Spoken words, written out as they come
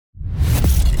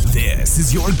This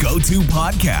is your go-to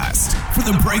podcast for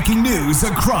the breaking news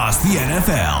across the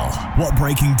NFL, while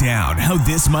breaking down how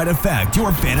this might affect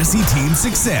your fantasy team's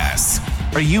success.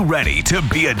 Are you ready to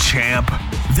be a champ?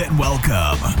 Then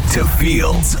welcome to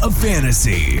Fields of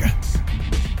Fantasy.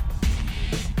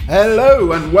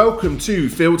 Hello and welcome to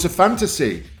Fields of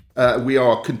Fantasy. We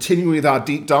are continuing with our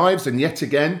deep dives, and yet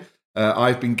again,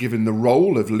 I've been given the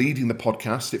role of leading the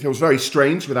podcast. It feels very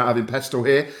strange without having Pesto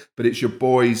here, but it's your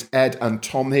boys Ed and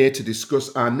Tom here to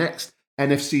discuss our next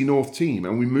NFC North team.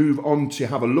 And we move on to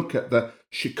have a look at the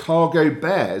Chicago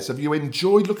Bears. Have you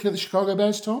enjoyed looking at the Chicago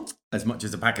Bears, Tom? As much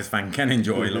as a Packers fan can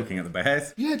enjoy looking at the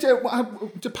Bears. Yeah,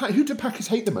 who do Packers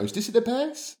hate the most? Is it the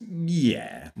Bears?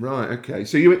 Yeah. Right, okay.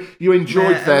 So you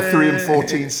enjoyed their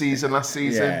 3-14 season last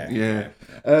season? Yeah.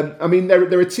 I mean,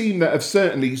 they're a team that have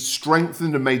certainly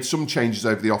strengthened and made some changes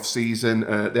over the off-season.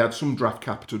 They had some draft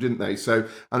capital, didn't they? So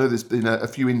I know there's been a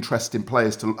few interesting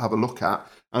players to have a look at,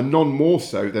 and none more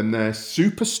so than their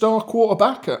superstar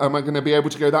quarterback. Am I going to be able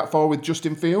to go that far with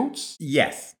Justin Fields?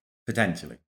 Yes,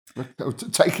 potentially.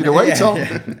 Take it away, Tom.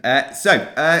 Let's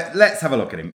have a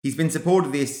look at him. He's been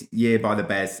supported this year by the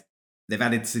Bears. They've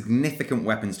added significant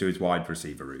weapons to his wide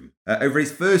receiver room. Over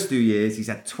his first 2 years, he's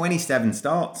had 27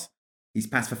 starts. He's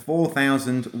passed for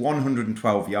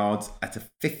 4,112 yards at a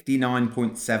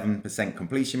 59.7%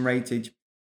 completion rating.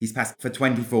 He's passed for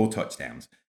 24 touchdowns.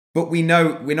 But we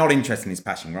know we're not interested in his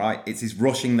passing, right? It's his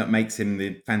rushing that makes him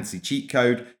the fantasy cheat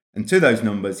code. And to those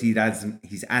numbers, he's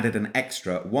added an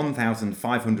extra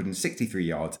 1,563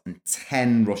 yards and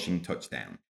 10 rushing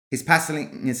touchdowns. His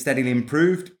passing has steadily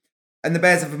improved, and the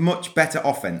Bears have a much better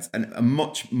offense and a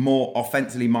much more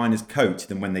offensively minded coach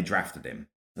than when they drafted him.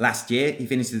 Last year, he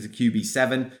finished as a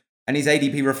QB7, and his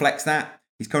ADP reflects that.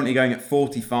 He's currently going at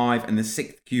 45 and the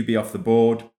 6th QB off the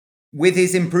board. With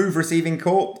his improved receiving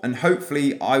corps, and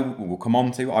hopefully I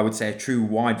would say a true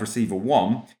wide receiver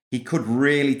one, he could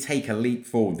really take a leap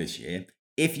forward this year.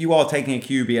 If you are taking a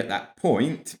QB at that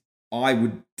point, I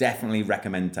would definitely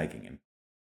recommend taking him.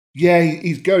 Yeah,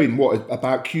 he's going,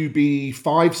 about QB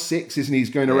 5-6, isn't he? He's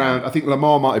going around. I think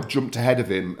Lamar might have jumped ahead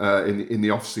of him in the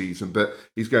off-season, but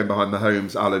he's going behind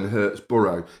Mahomes, Allen, Hurts,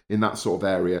 Burrow in that sort of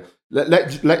area.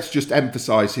 Let's just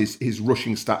emphasise his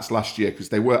rushing stats last year, because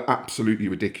they were absolutely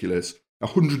ridiculous.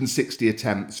 160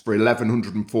 attempts for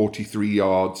 1,143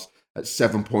 yards at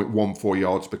 7.14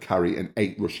 yards per carry and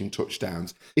 8 rushing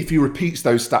touchdowns. If he repeats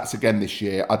those stats again this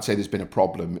year, I'd say there's been a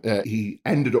problem. He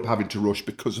ended up having to rush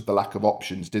because of the lack of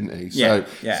options, didn't he? So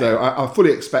I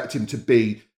fully expect him to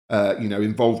be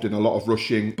involved in a lot of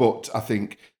rushing, but I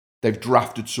think they've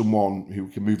drafted someone who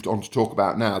we can move on to talk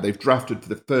about now. They've drafted for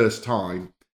the first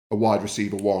time a wide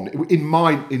receiver one. In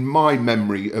my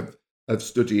memory of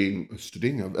studying,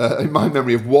 in my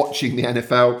memory of watching the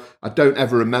NFL, I don't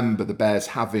ever remember the Bears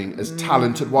having as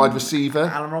talented wide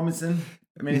receiver. Allen Robinson,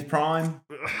 his prime,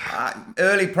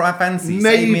 early prime fantasy.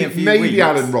 Maybe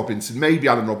Allen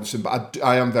Robinson, but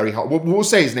I am very hot. We'll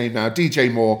say his name now. DJ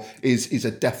Moore is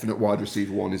a definite wide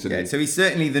receiver one, isn't he? So he's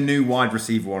certainly the new wide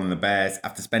receiver one on the Bears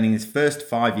after spending his first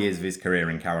 5 years of his career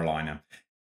in Carolina.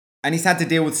 And he's had to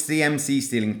deal with CMC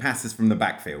stealing passes from the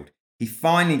backfield. He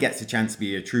finally gets a chance to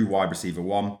be a true wide receiver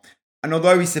one. And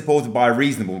although he's supported by a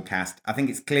reasonable cast, I think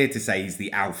it's clear to say he's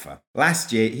the alpha.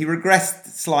 Last year, he regressed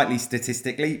slightly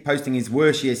statistically, posting his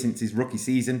worst year since his rookie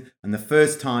season and the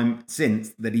first time since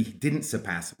that he didn't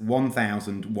surpass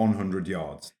 1,100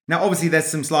 yards. Now, obviously, there's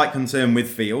some slight concern with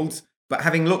Fields, but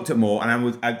having looked at Moore,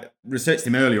 and I researched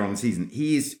him earlier on the season,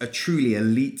 he is a truly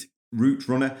elite route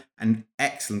runner and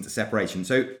excellent at separation.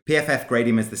 So PFF grade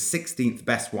him as the 16th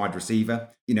best wide receiver.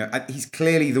 He's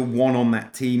clearly the one on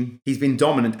that team. He's been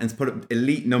dominant and has put up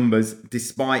elite numbers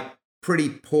despite pretty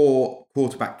poor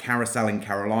quarterback carousel in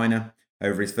Carolina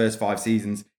over his first 5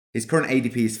 seasons. His current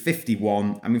ADP is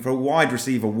 51. For a wide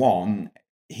receiver one,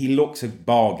 he looks a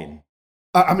bargain.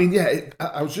 I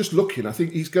was just looking. I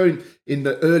think he's going in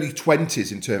the early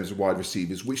 20s in terms of wide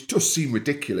receivers, which does seem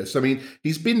ridiculous.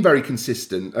 He's been very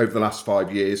consistent over the last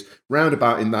 5 years, round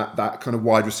about in that kind of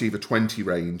wide receiver 20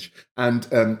 range. And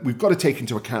we've got to take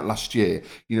into account last year,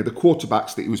 the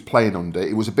quarterbacks that he was playing under,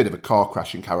 it was a bit of a car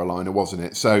crash in Carolina, wasn't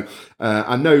it? So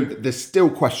I know there's still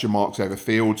question marks over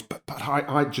Fields, but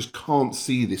I just can't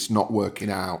see this not working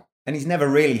out. And he's never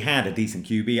really had a decent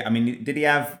QB. Did he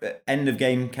have end of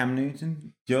game Cam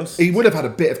Newton? He would have had a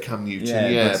bit of Cam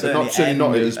Newton, but certainly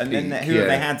not at his peak. And then who have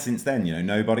they had since then?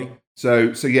 Nobody.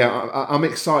 So I'm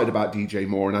excited about DJ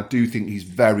Moore, and I do think he's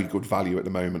very good value at the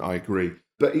moment. I agree.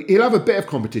 But he'll have a bit of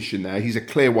competition there. He's a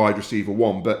clear wide receiver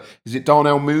one, but is it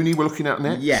Darnell Mooney we're looking at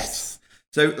next? Yes.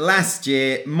 So last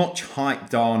year, much hyped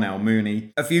Darnell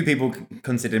Mooney. A few people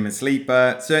consider him a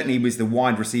sleeper. Certainly he was the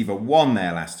wide receiver 1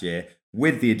 there last year.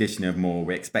 With the addition of Moore,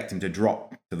 we expect him to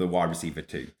drop to the wide receiver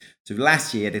 2. So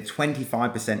last year, he had a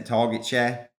 25% target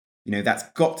share. That's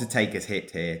got to take us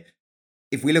hit here.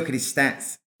 If we look at his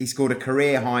stats, he scored a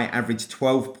career high average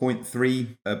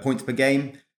 12.3 points per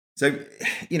game. So,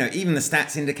 even the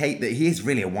stats indicate that he is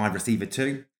really a wide receiver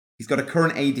 2. He's got a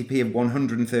current ADP of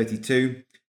 132.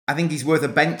 I think he's worth a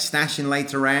bench stash in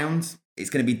later rounds. It's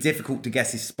going to be difficult to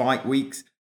guess his spike weeks.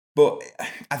 But,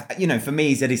 for me,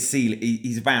 he's at his ceiling.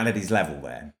 He's about at his level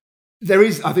there.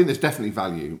 I think there's definitely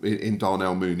value in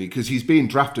Darnell Mooney because he's being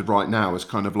drafted right now as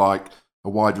kind of like a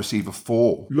wide receiver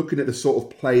 4. Looking at the sort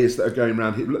of players that are going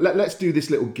around here, let's do this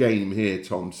little game here,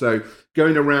 Tom. So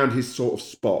going around his sort of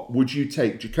spot, would you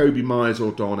take Jakobi Meyers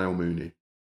or Darnell Mooney?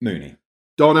 Mooney.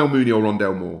 Darnell Mooney or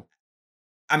Rondale Moore?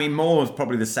 I mean, Moore is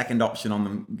probably the second option on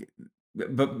them.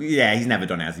 But yeah, he's never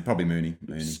done it, has he? Probably Mooney.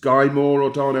 Sky Moore or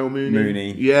Darnell Mooney?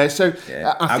 Mooney. Yeah, so...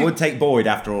 Yeah. I would take Boyd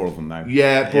after all of them, though.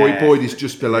 Yeah, Boyd is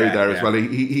just below there as well.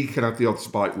 He can have the odd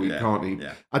spike week, can't he?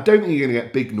 Yeah. I don't think you're going to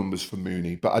get big numbers from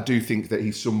Mooney, but I do think that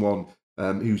he's someone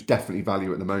who's definitely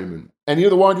value at the moment. Any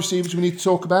other wide receivers we need to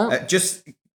talk about? Just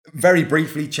very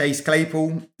briefly, Chase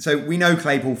Claypool. So we know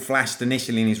Claypool flashed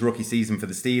initially in his rookie season for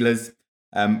the Steelers,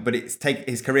 but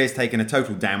his career's taken a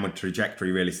total downward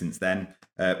trajectory really since then.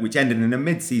 Which ended in a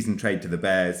mid-season trade to the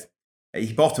Bears.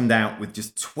 He bottomed out with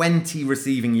just 20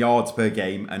 receiving yards per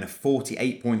game and a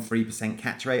 48.3%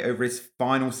 catch rate over his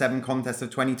final 7 contests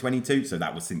of 2022. So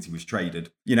that was since he was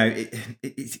traded.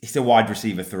 It's a wide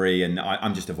receiver 3 and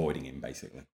I'm just avoiding him,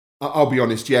 basically. I'll be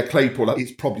honest, Claypool,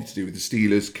 it's probably to do with the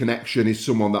Steelers. Connection is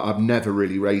someone that I've never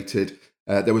really rated.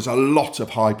 There was a lot of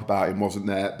hype about him, wasn't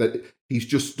there? But he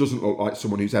just doesn't look like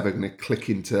someone who's ever going to click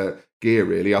into gear,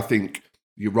 really. I think...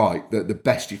 You're right. The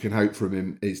best you can hope from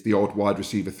him is the odd wide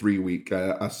receiver 3 week.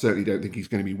 I certainly don't think he's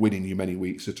going to be winning you many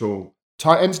weeks at all.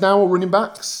 Tight ends now or running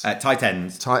backs? Tight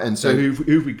ends. Tight ends. So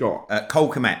who've we got?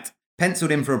 Cole Kmet.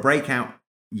 Penciled in for a breakout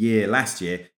year last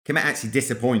year. Kmet actually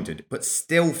disappointed, but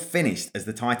still finished as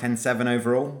the tight end 7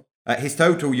 overall. His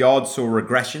total yards saw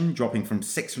regression, dropping from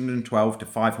 612 to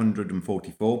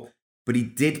 544. But he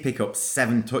did pick up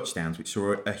 7 touchdowns, which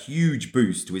saw a huge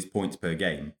boost to his points per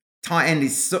game. Tight end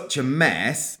is such a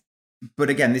mess, but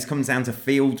again, this comes down to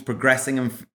Fields progressing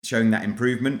and showing that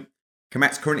improvement.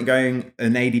 Kmet's currently going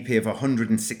an ADP of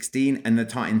 116 and the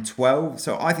tight end 12,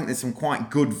 so I think there's some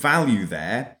quite good value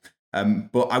there.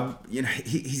 But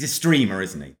he's a streamer,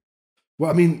 isn't he? Well,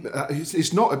 I mean,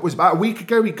 it's not. It was about a week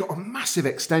ago. He got a massive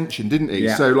extension, didn't he?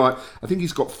 Yeah. So, I think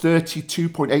he's got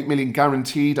 32.8 million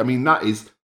guaranteed. I mean, that is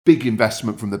big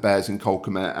investment from the Bears in Cole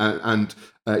Kmet, and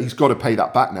he's got to pay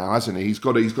that back now, hasn't he? He's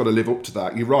got to live up to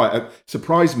that. You're right. It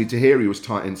surprised me to hear he was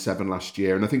tight end 7 last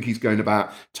year, and I think he's going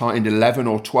about tight end 11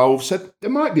 or 12. So there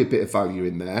might be a bit of value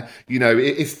in there.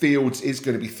 If Fields is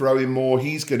going to be throwing more,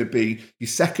 he's going to be your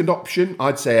second option.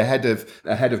 I'd say ahead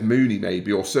of Mooney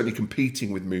maybe, or certainly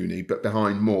competing with Mooney, but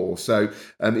behind Moore. So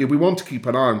we want to keep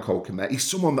an eye on Cole Kmet. He's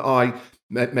someone that I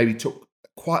maybe took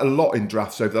quite a lot in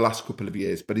drafts over the last couple of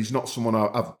years, but he's not someone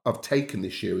I've taken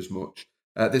this year as much.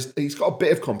 He's got a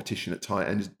bit of competition at tight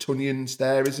end. Tunion's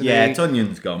there, isn't he? Yeah,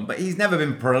 Tunyon's gone, but he's never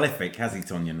been prolific, has he,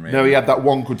 Tunyon, really? No, he had that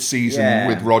one good season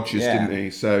with Rodgers, yeah. didn't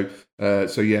he? So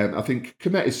I think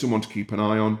Kmet is someone to keep an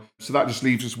eye on. So that just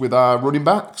leaves us with our running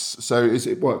backs. So is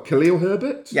it Khalil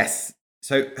Herbert? Yes.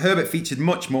 So Herbert featured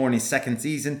much more in his second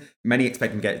season. Many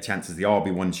expect him to get a chance as the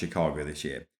RB1 in Chicago this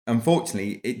year.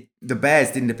 Unfortunately, the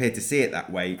Bears didn't appear to see it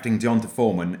that way, putting Deonta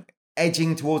Foreman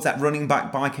edging towards that running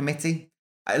back by committee.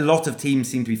 A lot of teams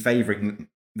seem to be favouring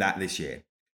that this year.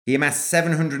 He amassed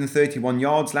 731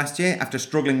 yards last year after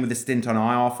struggling with a stint on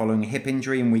IR following a hip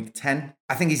injury in week 10.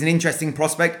 I think he's an interesting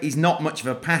prospect. He's not much of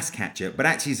a pass catcher, but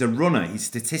actually as a runner, he's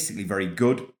statistically very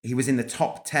good. He was in the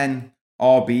top 10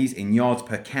 RBs in yards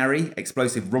per carry,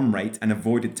 explosive run rate, and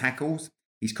avoided tackles.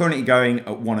 He's currently going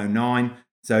at 109,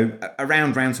 so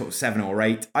around round sort of 7 or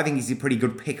 8. I think he's a pretty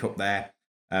good pickup there,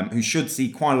 who should see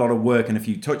quite a lot of work and a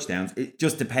few touchdowns. It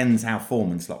just depends how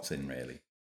Foreman slots in, really.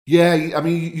 Yeah, I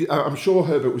mean, I'm sure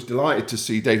Herbert was delighted to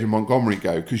see David Montgomery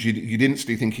go because you'd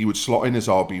instantly think he would slot in as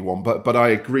RB1. But I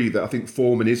agree that I think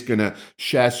Foreman is going to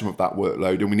share some of that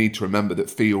workload, and we need to remember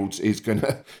that Fields is going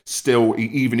to still,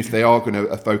 even if they are going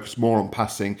to focus more on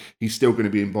passing, he's still going to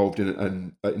be involved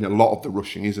in a lot of the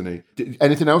rushing, isn't he?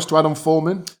 Anything else to add on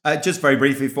Foreman? Just very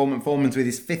briefly, Foreman's with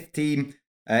his 5th team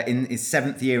in his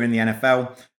 7th year in the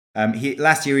NFL.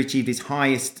 Last year he achieved his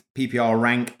highest PPR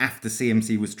rank after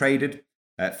CMC was traded.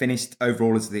 Finished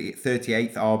overall as the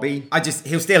 38th RB.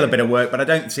 He'll steal a bit of work, but I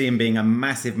don't see him being a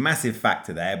massive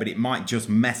factor there. But it might just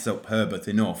mess up Herbert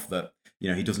enough that,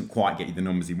 he doesn't quite get you the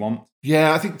numbers he wants.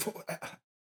 Yeah, I think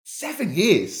 7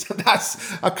 years.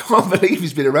 I can't believe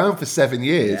he's been around for 7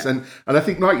 years. Yeah. And I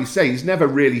think, like you say, he's never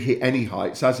really hit any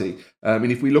heights, has he?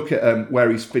 If we look at where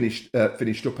he's finished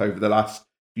up over the last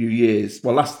few years,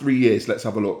 last 3 years, let's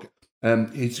have a look.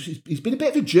 He's been a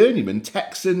bit of a journeyman.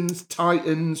 Texans,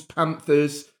 Titans,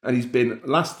 Panthers, and he's been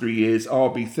last 3 years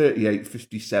RB 38,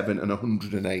 57, and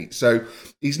 108. So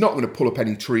he's not going to pull up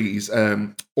any trees.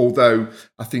 Although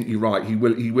I think you're right, he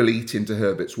will eat into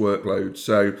Herbert's workload.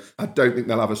 So I don't think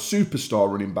they'll have a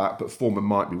superstar running back, but Foreman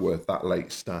might be worth that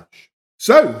late stash.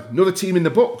 So another team in the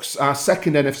books. Our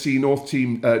second NFC North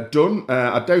team done.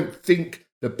 I don't think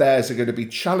the Bears are going to be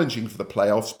challenging for the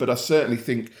playoffs, but I certainly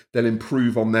think they'll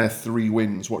improve on their 3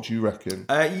 wins. What do you reckon?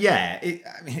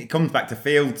 It comes back to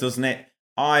Fields, doesn't it?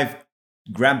 I've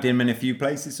grabbed him in a few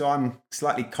places, so I'm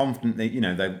slightly confident that,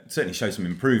 they'll certainly show some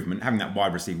improvement. Having that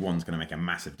wide receiver 1 is going to make a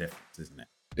massive difference, isn't it?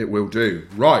 It will do.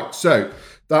 Right, so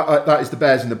that is the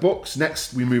Bears in the books.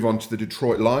 Next, we move on to the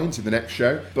Detroit Lions in the next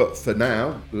show. But for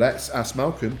now, let's ask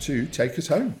Malcolm to take us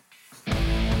home.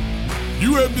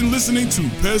 You have been listening to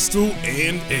Pestle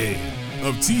and Ed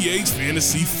of TH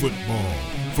Fantasy Football.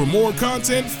 For more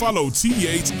content, follow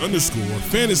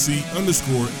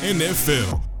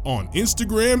TH_fantasy_NFL on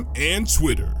Instagram and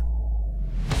Twitter.